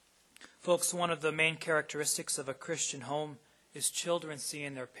Folks, one of the main characteristics of a Christian home is children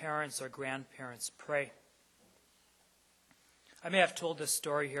seeing their parents or grandparents pray. I may have told this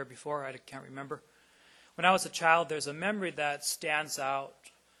story here before, I can't remember. When I was a child, there's a memory that stands out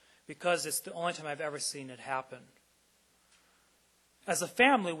because it's the only time I've ever seen it happen. As a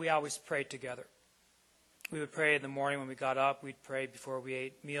family, we always prayed together. We would pray in the morning when we got up. We'd pray before we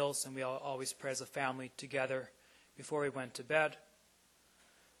ate meals, and we always pray as a family together before we went to bed.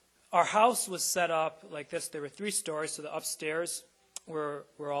 Our house was set up like this. There were 3 stories, so the upstairs where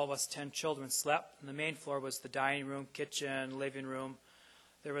all of us 10 children slept. And the main floor was the dining room, kitchen, living room.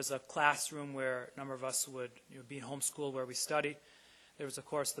 There was a classroom where a number of us would be in homeschool where we studied. There was, of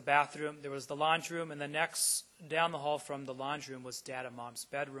course, the bathroom. There was the laundry room. And the next, down the hall from the laundry room, was Dad and Mom's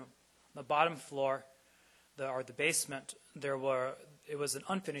bedroom. On the bottom floor, the basement, it was an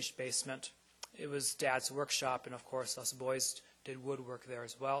unfinished basement. It was Dad's workshop, and of course, us boys did woodwork there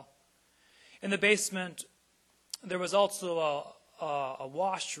as well. In the basement, there was also a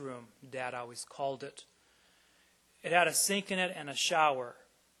washroom, Dad always called it. It had a sink in it and a shower.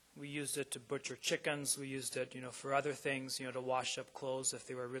 We used it to butcher chickens. We used it, for other things, to wash up clothes if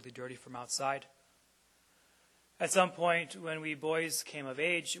they were really dirty from outside. At some point, when we boys came of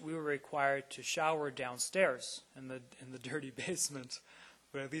age, we were required to shower downstairs in the dirty basement,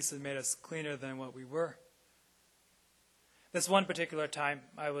 but at least it made us cleaner than what we were. This one particular time,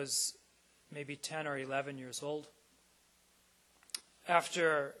 I was maybe 10 or 11 years old.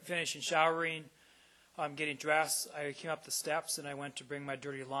 After finishing showering, getting dressed, I came up the steps and I went to bring my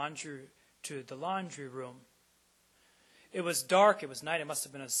dirty laundry to the laundry room. It was dark. It was night. It must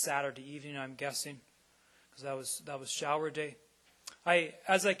have been a Saturday evening, I'm guessing, because that was shower day.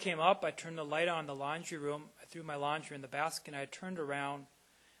 As I came up, I turned the light on in the laundry room. I threw my laundry in the basket, and I turned around.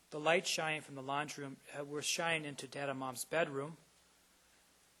 The light shining from the laundry room was shining into Dad and Mom's bedroom.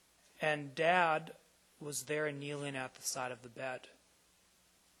 And Dad was there kneeling at the side of the bed.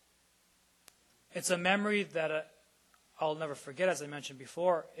 It's a memory that I'll never forget, as I mentioned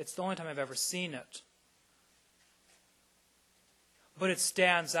before. It's the only time I've ever seen it. But it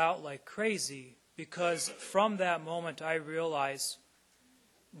stands out like crazy because from that moment I realized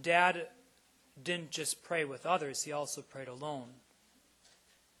Dad didn't just pray with others, he also prayed alone.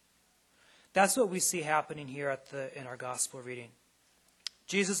 That's what we see happening here in our gospel reading.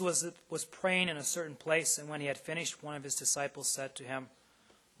 Jesus was praying in a certain place, and when he had finished, one of his disciples said to him,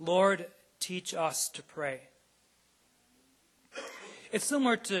 "Lord, teach us to pray." It's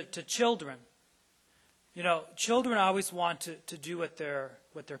similar to children. Children always want to do what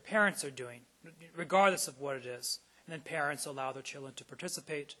their parents are doing, regardless of what it is. And then parents allow their children to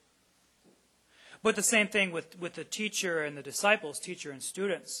participate. But the same thing with the teacher and the disciples, teacher and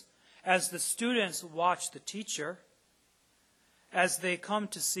students. As the students watch the teacher, as they come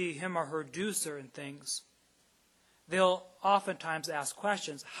to see him or her do certain things, they'll oftentimes ask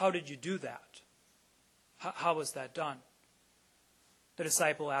questions. How did you do that? How was that done? The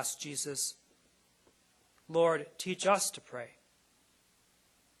disciple asked Jesus, "Lord, teach us to pray."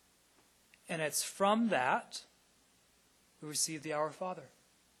 And it's from that we receive the Our Father.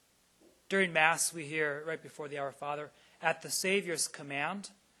 During Mass, we hear right before the Our Father, "At the Savior's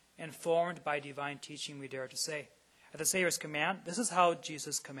command, informed by divine teaching," we dare to say. At the Savior's command, this is how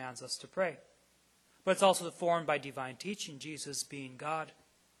Jesus commands us to pray. But it's also formed by divine teaching, Jesus being God.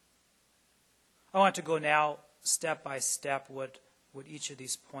 I want to go now step by step what each of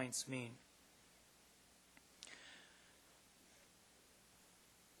these points mean.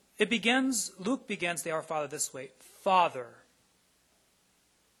 Luke begins the Our Father this way: Father.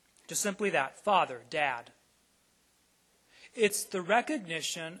 Just simply that, Father, Dad. It's the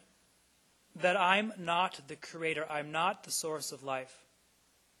recognition that I'm not the creator, I'm not the source of life.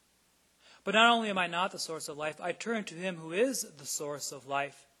 But not only am I not the source of life, I turn to him who is the source of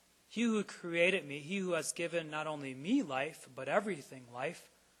life, he who created me, he who has given not only me life, but everything life.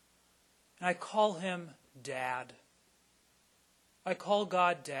 And I call him Dad. I call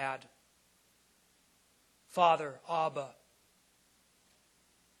God Dad, Father, Abba.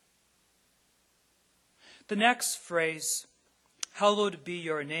 The next phrase, "Hallowed be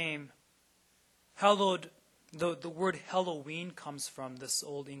your name." Hallowed, the word Halloween comes from this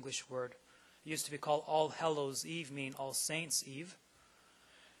Old English word. It used to be called All Hallows Eve, meaning All Saints' Eve.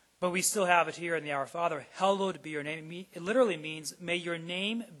 But we still have it here in the Our Father. Hallowed be your name. It literally means, may your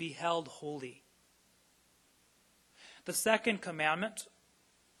name be held holy. The second commandment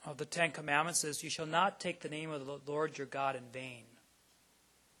of the 10 Commandments is, you shall not take the name of the Lord your God in vain.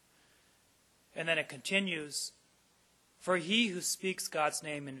 And then it continues, for he who speaks God's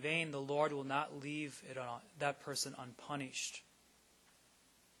name in vain, the Lord will not leave that person unpunished.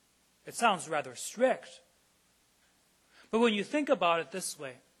 It sounds rather strict. But when you think about it this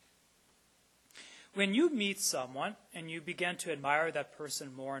way, when you meet someone and you begin to admire that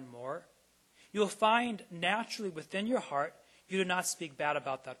person more and more, you'll find naturally within your heart you do not speak bad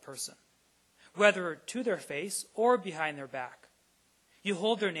about that person, whether to their face or behind their back. You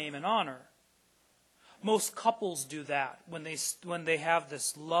hold their name in honor. Most couples do that when they have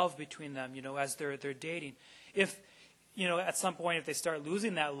this love between them, as they're dating. If, at some point if they start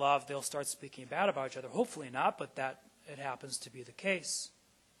losing that love, they'll start speaking bad about each other. Hopefully not, but that it happens to be the case.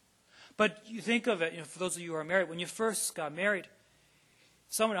 But you think of it, for those of you who are married, when you first got married,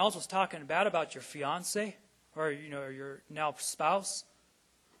 someone else was talking bad about your fiance or your now spouse.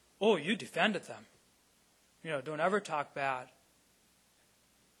 Oh, you defended them. Don't ever talk bad.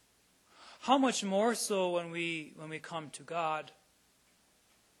 How much more so when we come to God,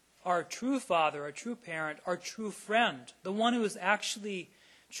 our true Father, our true parent, our true friend, the one who is actually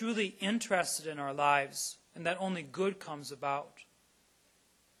truly interested in our lives and that only good comes about.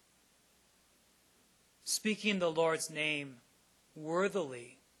 Speaking the Lord's name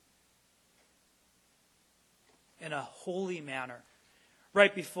worthily in a holy manner.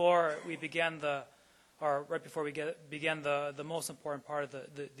 Right before we begin the most important part of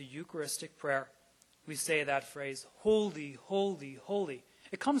the Eucharistic prayer, we say that phrase, holy, holy, holy.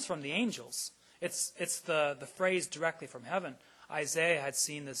 It comes from the angels. It's the phrase directly from heaven. Isaiah had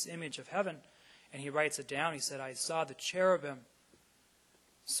seen this image of heaven, and he writes it down. He said, I saw the cherubim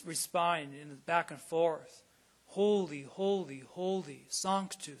responding in the back and forth. Holy, holy, holy,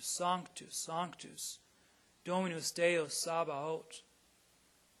 sanctus, sanctus, sanctus, Dominus Deus Sabaoth.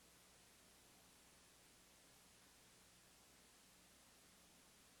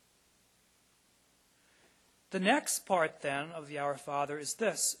 The next part then of the Our Father is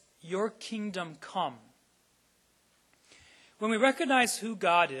this: your kingdom come. When we recognize who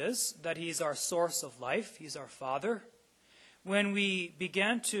God is, that He's our source of life, He's our Father, when we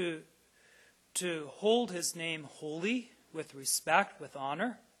begin to hold His name holy, with respect, with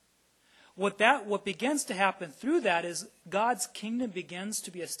honor, what begins to happen through that is God's kingdom begins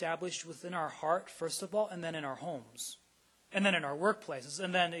to be established within our heart, first of all, and then in our homes. And then in our workplaces,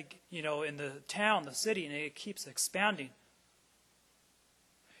 and then, in the town, the city, and it keeps expanding.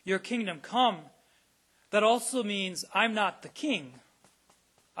 Your kingdom come, that also means I'm not the king.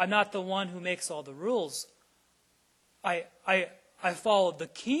 I'm not the one who makes all the rules. I follow the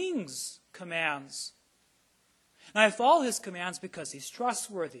king's commands. And I follow his commands because he's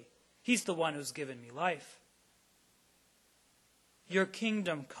trustworthy. He's the one who's given me life. Your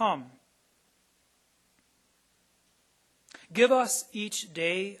kingdom come. Give us each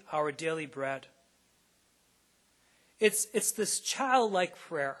day our daily bread. It's this childlike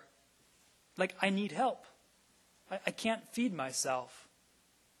prayer. Like, I need help. I can't feed myself.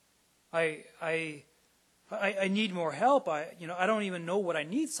 I need more help. I don't even know what I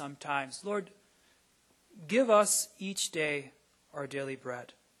need sometimes. Lord, give us each day our daily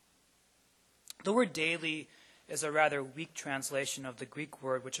bread. The word daily is a rather weak translation of the Greek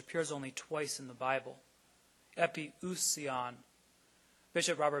word, which appears only twice in the Bible. Epiousion.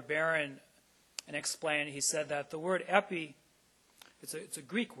 Bishop Robert Barron explained, he said that the word epi, it's a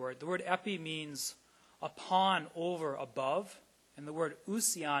Greek word. The word epi means upon, over, above, and the word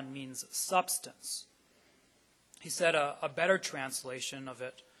ousion means substance. He said a better translation of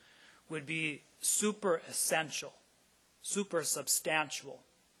it would be super essential, super substantial.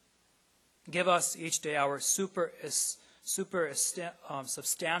 Give us each day our super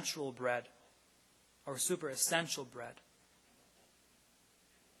substantial bread. Or super essential bread.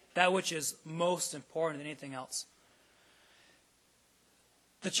 That which is most important than anything else.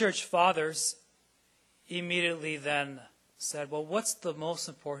 The church fathers immediately then said, well, what's the most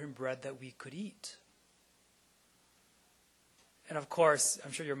important bread that we could eat? And of course,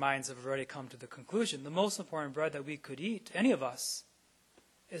 I'm sure your minds have already come to the conclusion, the most important bread that we could eat, any of us,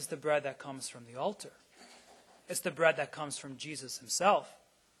 is the bread that comes from the altar. It's the bread that comes from Jesus himself.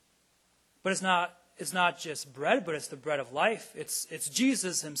 But it's not just bread, but it's the bread of life. It's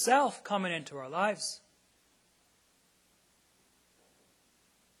Jesus himself coming into our lives.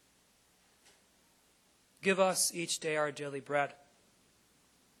 Give us each day our daily bread.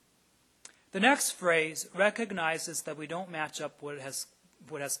 The next phrase recognizes that we don't match up what has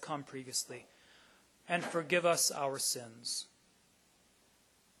come previously. And forgive us our sins.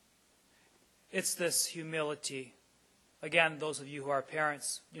 It's this humility. Again, those of you who are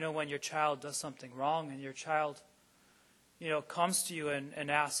parents, when your child does something wrong and your child, comes to you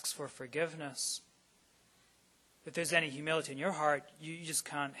and asks for forgiveness, if there's any humility in your heart, you just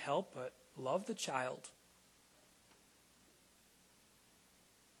can't help but love the child.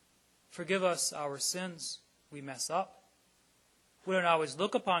 Forgive us our sins. We mess up. We don't always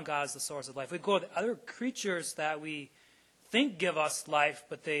look upon God as the source of life. We go to other creatures that we think give us life,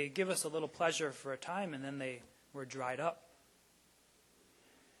 but they give us a little pleasure for a time, and then we're dried up.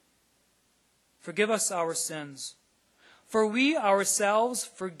 Forgive us our sins. For we ourselves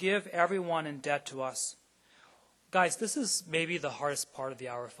forgive everyone in debt to us. Guys, this is maybe the hardest part of the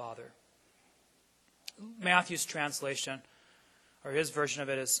Our Father. Matthew's translation, or his version of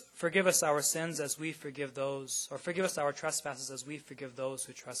it, is, forgive us our sins as we forgive those, or forgive us our trespasses as we forgive those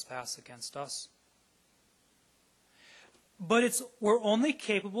who trespass against us. But we're only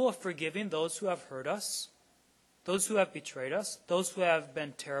capable of forgiving those who have hurt us, those who have betrayed us, those who have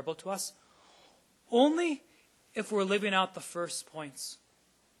been terrible to us, only if we're living out the first points.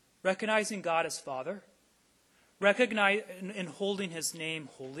 Recognizing God as Father, in holding His name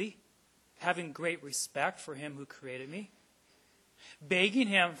holy, having great respect for Him who created me, begging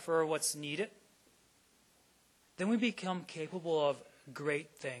Him for what's needed, then we become capable of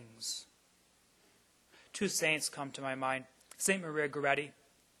great things. Two saints come to my mind. Saint Maria Goretti,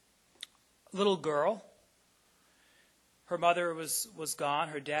 a little girl. Her mother was gone.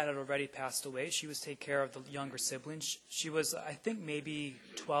 Her dad had already passed away. She was taking care of the younger siblings. She was, I think, maybe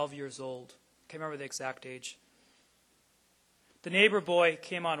 12 years old. Can't remember the exact age. The neighbor boy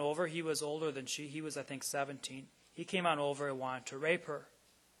came on over. He was older than she. He was, I think, 17. He came on over and wanted to rape her.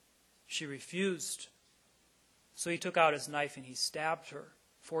 She refused. So he took out his knife and he stabbed her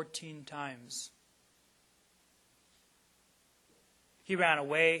 14 times. He ran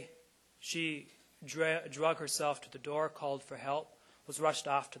away. She drug herself to the door, called for help, was rushed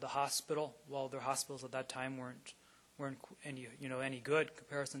off to the hospital. Well, their hospitals at that time weren't any good in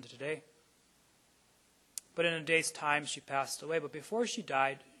comparison to today. But in a day's time, she passed away. But before she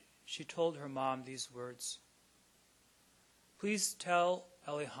died, she told her mom these words: "Please tell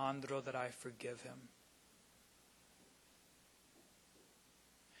Alejandro that I forgive him."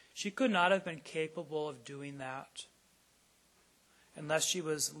 She could not have been capable of doing that unless she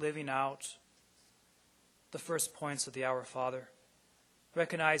was living out the first points of the Our Father,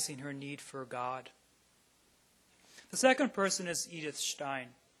 recognizing her need for God. The second person is Edith Stein.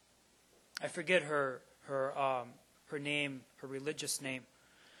 I forget her name, her religious name,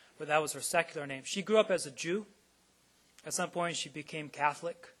 but that was her secular name. She grew up as a Jew. At some point, she became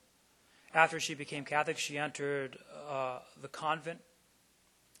Catholic. After she became Catholic, she entered the convent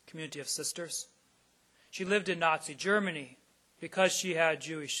community of sisters. She lived in Nazi Germany. Because she had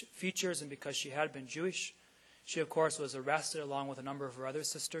Jewish features and because she had been Jewish, she, of course, was arrested along with a number of her other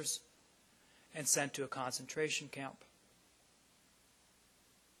sisters and sent to a concentration camp.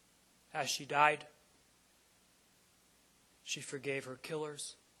 As she died, she forgave her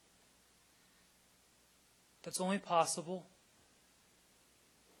killers. That's only possible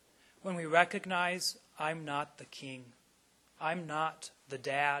when we recognize I'm not the king. I'm not the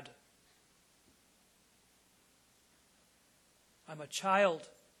dad. I'm a child,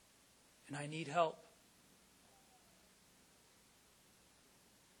 and I need help.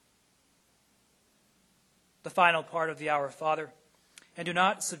 The final part of the Our Father, and do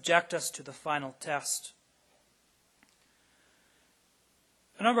not subject us to the final test.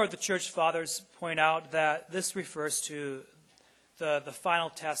 A number of the church fathers point out that this refers to the final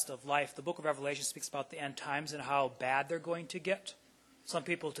test of life. The book of Revelation speaks about the end times and how bad they're going to get. Some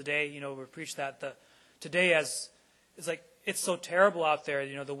people today, will preach that today as it's like, it's so terrible out there.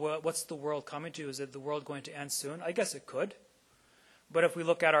 What's the world coming to? Is it the world going to end soon? I guess it could. But if we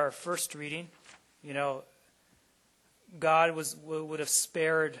look at our first reading, God would have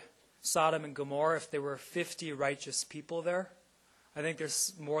spared Sodom and Gomorrah if there were 50 righteous people there. I think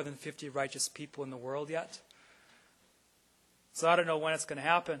there's more than 50 righteous people in the world yet. So I don't know when it's going to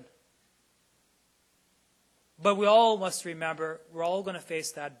happen. But we all must remember, we're all going to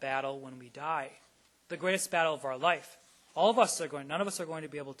face that battle when we die. The greatest battle of our life. None of us are going to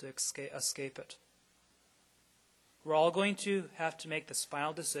be able to escape it. We're all going to have to make this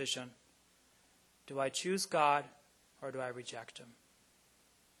final decision. Do I choose God or do I reject Him?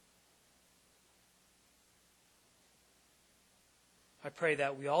 I pray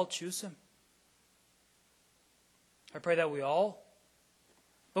that we all choose Him. I pray that we all.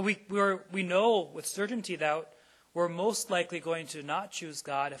 But we know with certainty that we're most likely going to not choose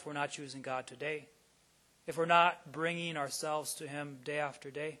God if we're not choosing God today. If we're not bringing ourselves to Him day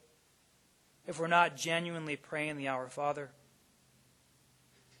after day, if we're not genuinely praying the Our Father.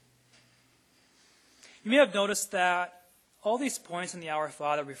 You may have noticed that all these points in the Our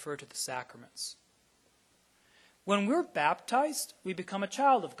Father refer to the sacraments. When we're baptized, we become a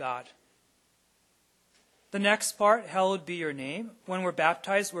child of God. The next part, hallowed be your name. When we're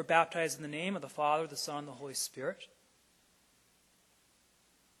baptized in the name of the Father, the Son, and the Holy Spirit.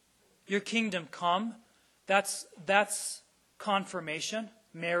 Your kingdom come, that's confirmation,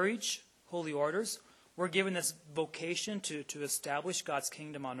 marriage, holy orders. We're given this vocation to establish God's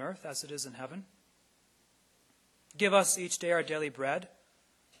kingdom on earth as it is in heaven. Give us each day our daily bread,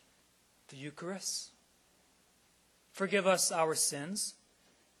 the Eucharist. Forgive us our sins,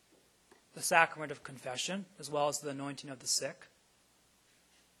 the sacrament of confession, as well as the anointing of the sick.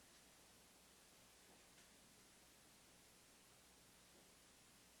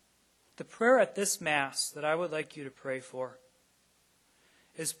 The prayer at this Mass that I would like you to pray for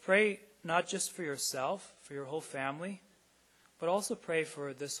is pray not just for yourself, for your whole family, but also pray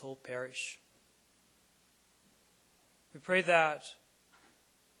for this whole parish. We pray that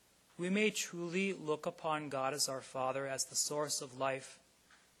we may truly look upon God as our Father, as the source of life,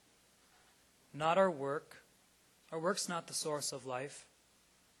 not our work. Our work's not the source of life.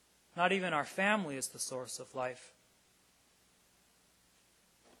 Not even our family is the source of life.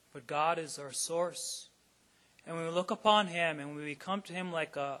 But God is our source. And when we look upon Him and when we come to Him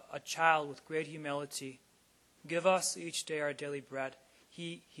like a child with great humility, give us each day our daily bread,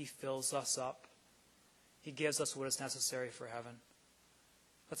 He fills us up. He gives us what is necessary for heaven.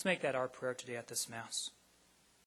 Let's make that our prayer today at this Mass.